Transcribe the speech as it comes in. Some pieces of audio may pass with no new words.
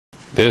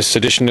This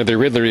edition of the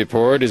Ridley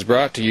Report is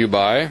brought to you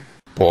by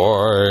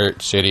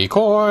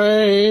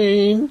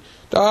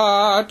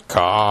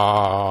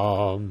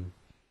PortCityCoin.com.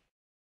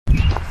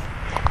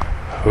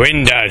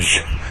 When does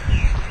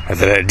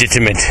the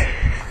legitimate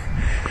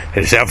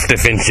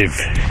self-defensive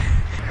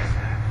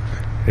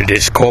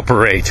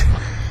discorporate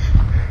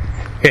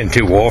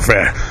into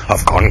warfare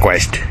of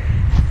conquest?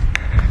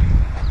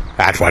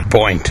 At what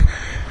point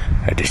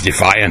does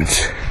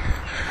defiance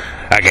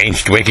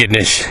against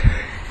wickedness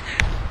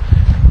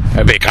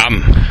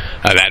become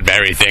that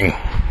very thing?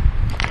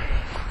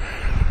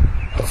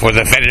 For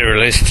the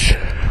Federalists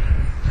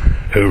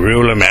who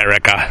rule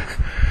America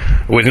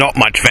with not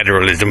much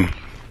federalism,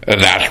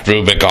 that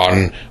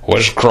Rubicon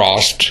was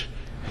crossed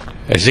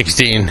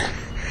 16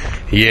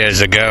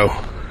 years ago.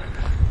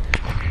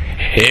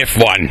 If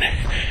one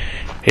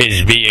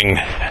is being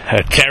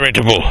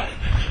charitable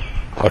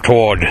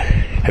toward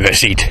the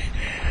seat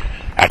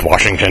at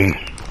Washington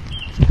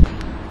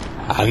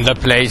and the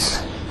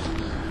place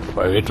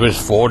where it was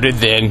forded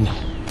then,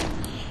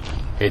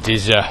 it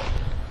is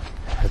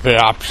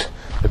perhaps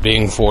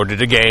being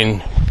forded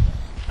again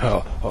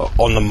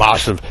on the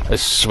mass of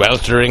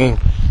sweltering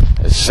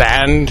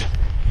sand,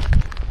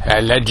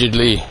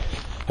 allegedly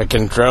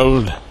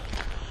controlled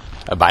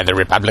by the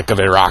Republic of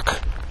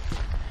Iraq.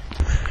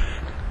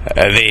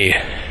 The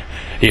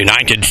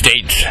United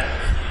States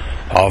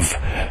of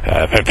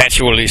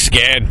perpetually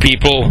scared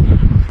people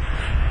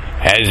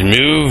has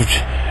moved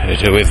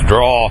to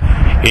withdraw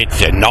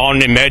its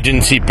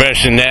non-emergency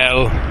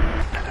personnel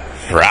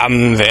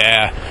from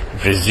their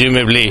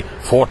presumably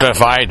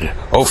fortified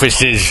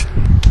offices,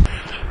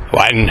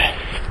 one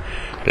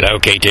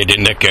located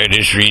in the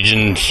Kurdish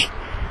regions,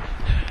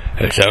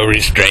 so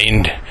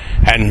restrained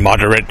and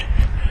moderate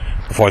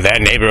for their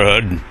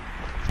neighborhood,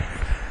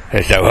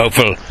 so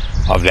hopeful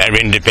of their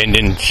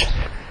independence,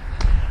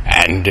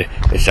 and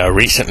so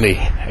recently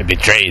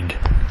betrayed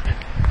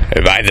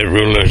by the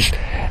rulers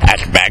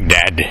at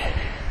Baghdad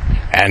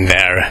and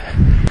their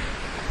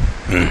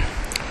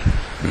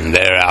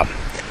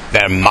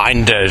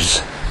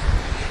minders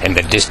in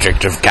the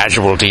district of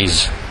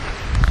casualties.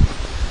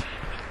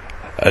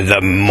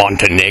 The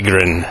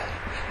Montenegrin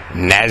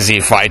Nazi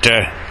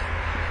fighter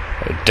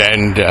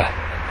turned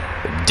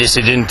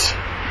dissident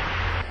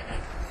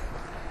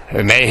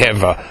may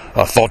have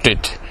thought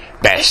it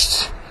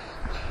best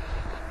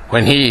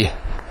when he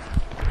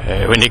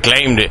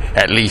claimed,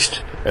 at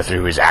least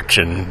through his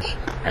actions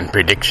and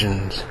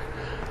predictions,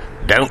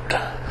 don't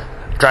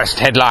trust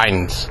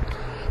headlines,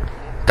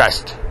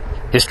 trust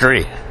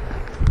history.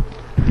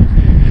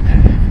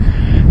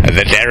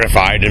 The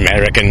terrified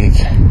Americans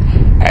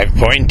have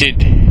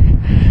pointed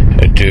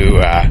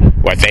to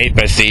what they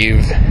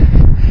perceive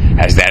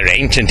as their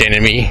ancient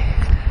enemy,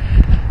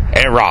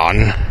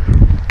 Iran,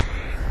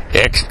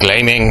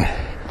 exclaiming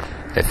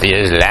that the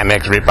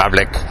Islamic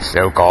Republic,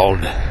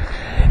 so-called,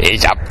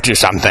 is up to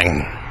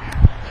something.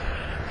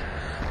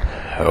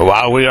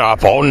 While we are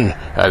upon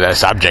the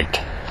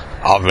subject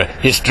of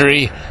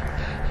history,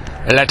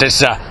 let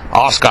us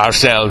ask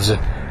ourselves,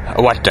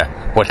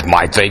 what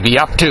might they be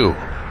up to?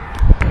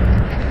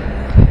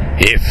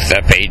 If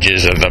the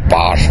pages of the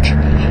past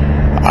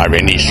are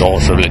any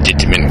source of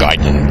legitimate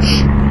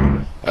guidance,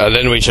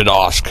 then we should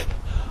ask,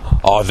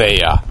 are they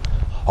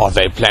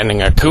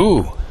planning a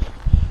coup,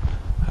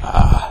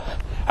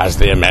 as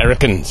the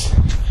Americans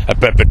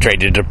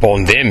perpetrated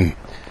upon them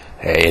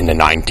in the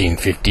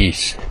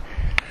 1950s,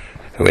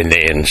 when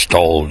they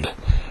installed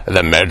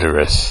the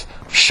murderous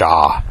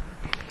shah?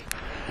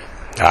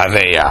 Are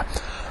they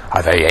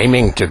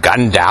aiming to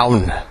gun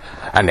down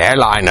an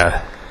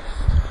airliner,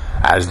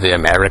 as the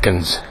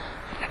Americans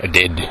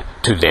did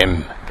to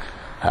them,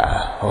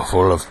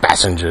 full of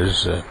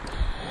passengers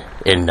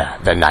in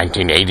the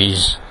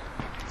 1980s?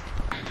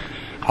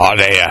 Are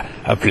they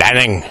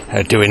planning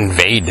to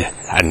invade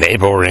a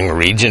neighboring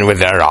region with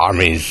their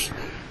armies,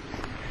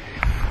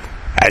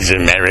 as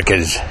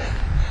America's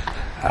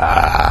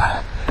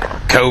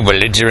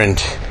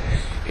co-belligerent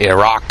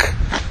Iraq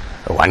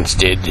once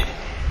did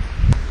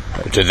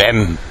to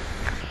them,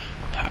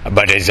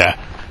 but as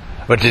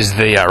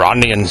the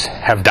Iranians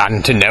have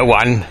done to no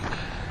one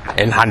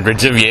in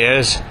hundreds of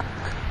years?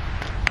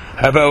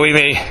 But we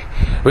may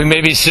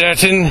be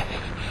certain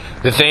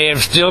that they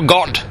have still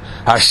got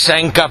a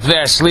shank up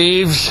their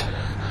sleeves,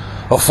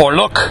 for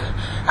look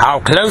how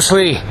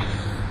closely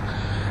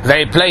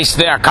they place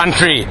their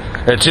country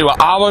to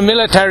our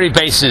military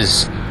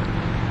bases.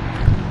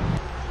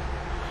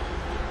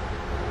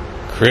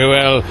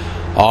 Cruel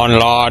on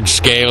large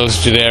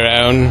scales to their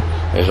own,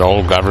 as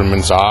all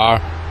governments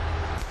are,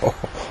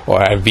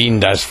 or have been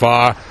thus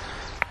far,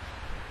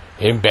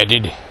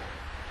 embedded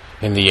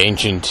in the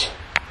ancient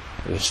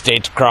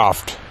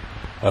statecraft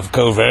of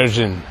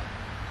coercion.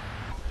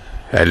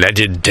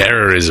 Alleged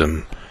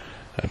terrorism,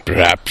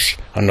 perhaps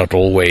not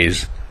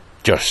always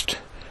just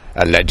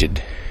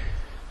alleged,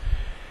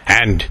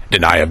 and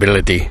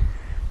deniability.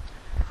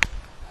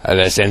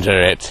 The center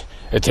at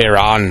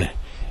Tehran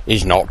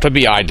is not to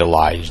be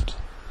idolized.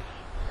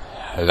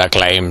 The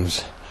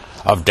claims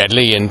of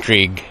deadly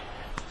intrigue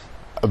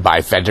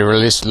by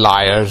Federalist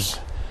liars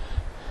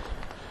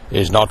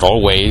is not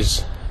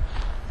always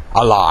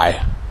a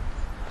lie.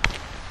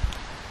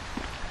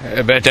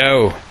 But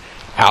oh,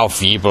 how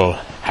feeble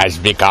has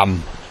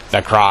become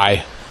the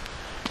cry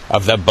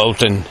of the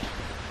Bolton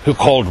who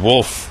called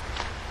wolf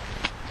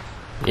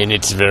in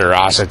its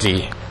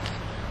veracity.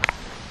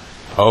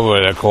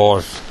 Over the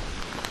course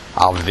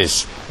of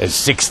this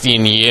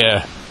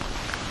 16-year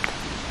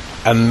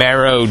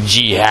Amero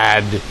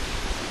jihad,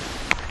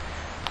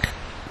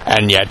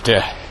 and yet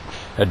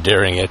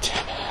during it,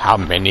 how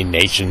many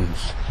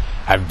nations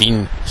have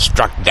been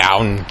struck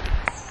down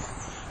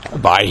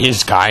by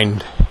his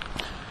kind,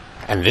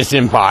 and this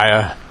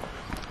empire,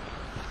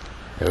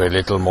 with a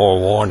little more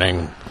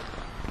warning,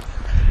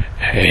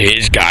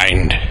 his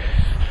kind,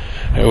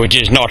 which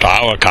is not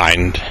our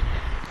kind,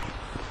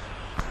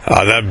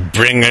 are the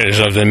bringers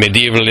of the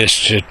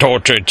medievalist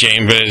torture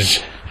chambers,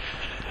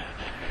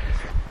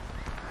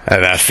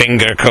 the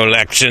finger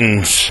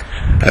collections,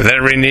 the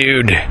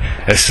renewed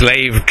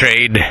slave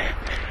trade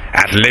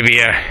at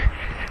Libya,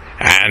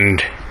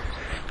 and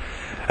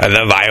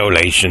the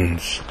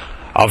violations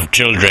of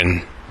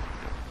children,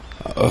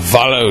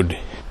 followed,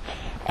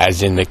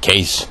 as in the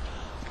case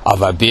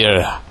of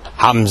Abir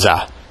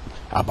Hamza,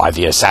 by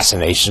the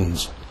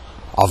assassinations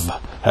of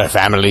her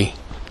family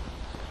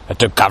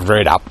to cover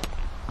it up.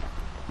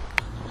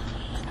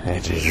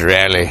 It is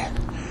rarely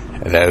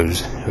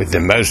those with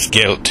the most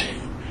guilt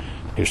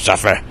who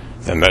suffer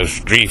the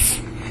most grief.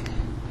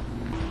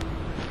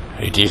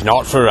 It is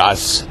not for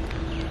us,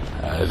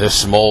 the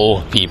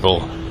small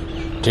people,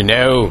 to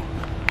know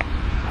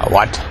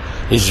what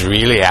is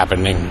really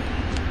happening.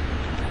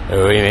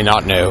 We may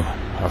not know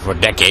for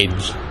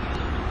decades,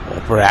 or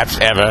perhaps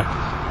ever,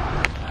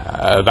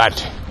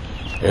 but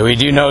we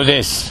do know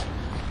this.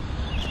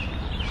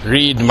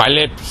 Read my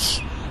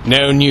lips,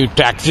 no new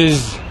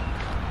taxes.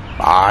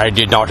 I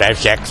did not have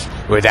sex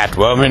with that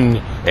woman,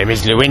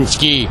 Miss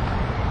Lewinsky.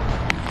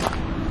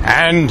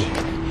 And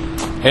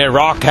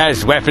Iraq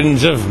has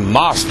weapons of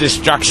mass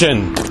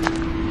destruction.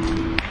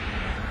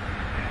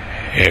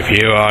 If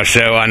you are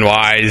so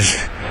unwise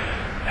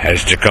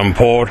as to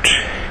comport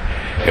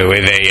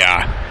with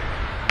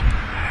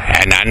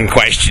an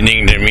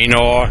unquestioning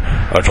demeanor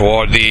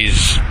toward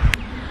these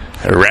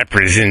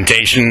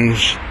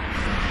representations,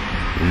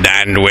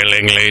 and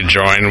willingly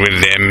join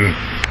with them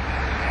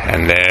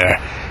and their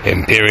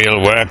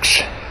imperial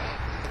works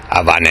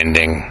of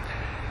unending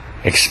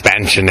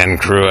expansion and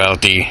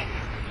cruelty,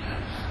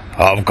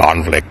 of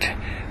conflict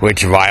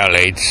which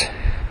violates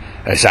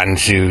Sun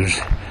Tzu's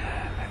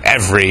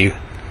every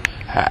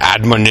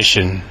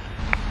admonition,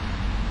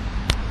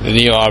 then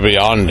you are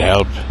beyond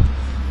help,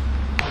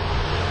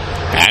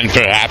 and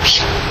perhaps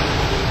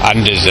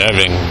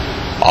undeserving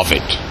of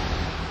it.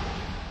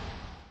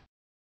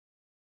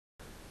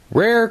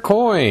 Rare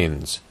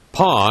coins,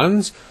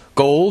 pawns,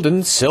 gold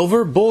and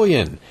silver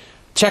bullion.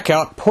 Check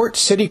out Port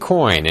City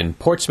Coin in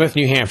Portsmouth,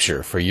 New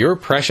Hampshire for your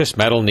precious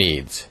metal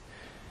needs.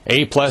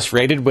 A+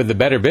 rated with the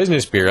Better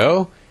Business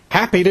Bureau.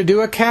 Happy to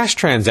do a cash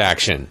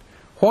transaction.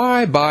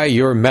 Why buy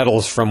your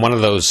metals from one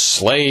of those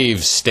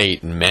slave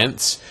state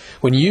mints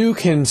when you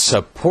can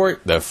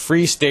support the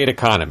free state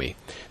economy?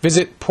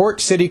 Visit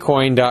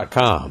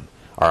portcitycoin.com,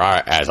 or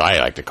as I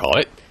like to call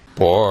it,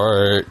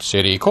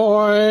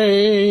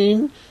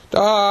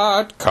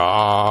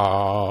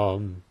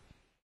 portcitycoin.com.